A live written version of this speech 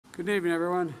Good evening,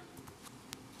 everyone.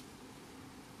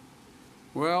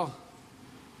 Well,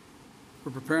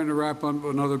 we're preparing to wrap up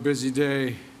another busy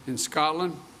day in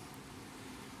Scotland.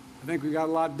 I think we got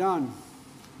a lot done.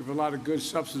 We have a lot of good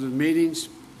substantive meetings,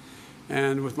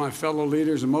 and with my fellow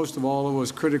leaders, and most of all, it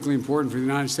was critically important for the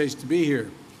United States to be here.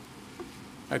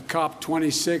 At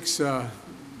COP26,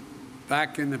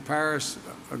 back in the Paris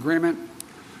Agreement,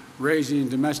 raising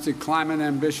domestic climate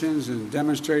ambitions and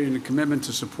demonstrating a commitment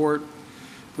to support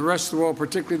the rest of the world,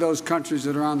 particularly those countries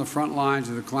that are on the front lines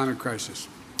of the climate crisis.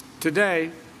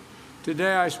 Today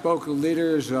I spoke with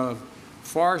leaders of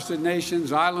forested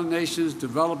nations, island nations,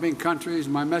 developing countries.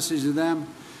 My message to them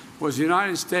was the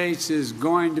United States is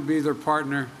going to be their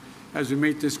partner as we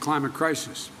meet this climate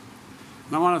crisis.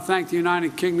 And I want to thank the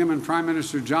United Kingdom and Prime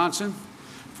Minister Johnson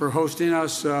for hosting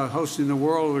us, hosting the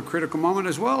world at a critical moment,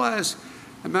 as well as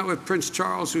I met with Prince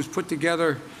Charles, who's put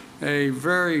together a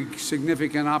very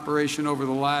significant operation over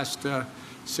the last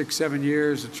 6-7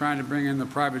 years of trying to bring in the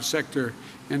private sector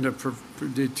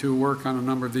to work on a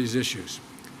number of these issues.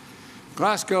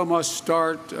 Glasgow must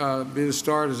be the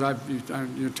start, as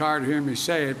you're tired of hearing me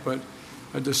say it, but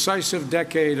a decisive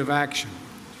decade of action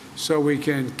so we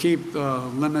can keep the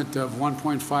limit of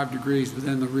 1.5 degrees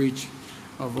within the reach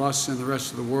of us and the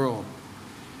rest of the world.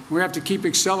 We have to keep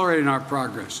accelerating our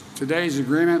progress. Today's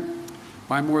agreement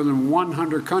by more than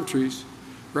 100 countries,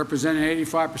 representing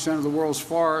 85% of the world's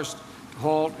forests, to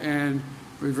halt and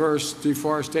reverse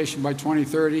deforestation by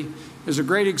 2030, is a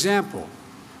great example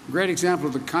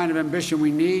of the kind of ambition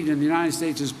we need, and the United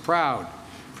States is proud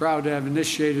to have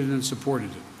initiated and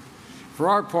supported it. For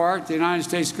our part, the United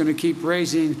States is going to keep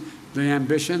raising the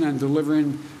ambition and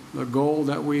delivering the goal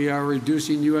that we are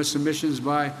reducing U.S. emissions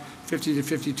by 50 to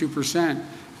 52%,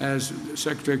 as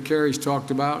Secretary Kerry's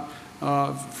talked about,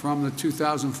 from the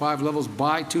 2005 levels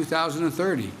by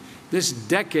 2030. This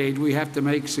decade, we have to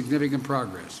make significant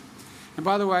progress. And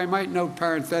by the way, I might note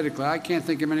parenthetically, I can't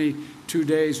think of any 2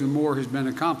 days when more has been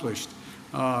accomplished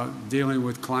dealing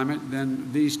with climate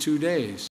than these 2 days.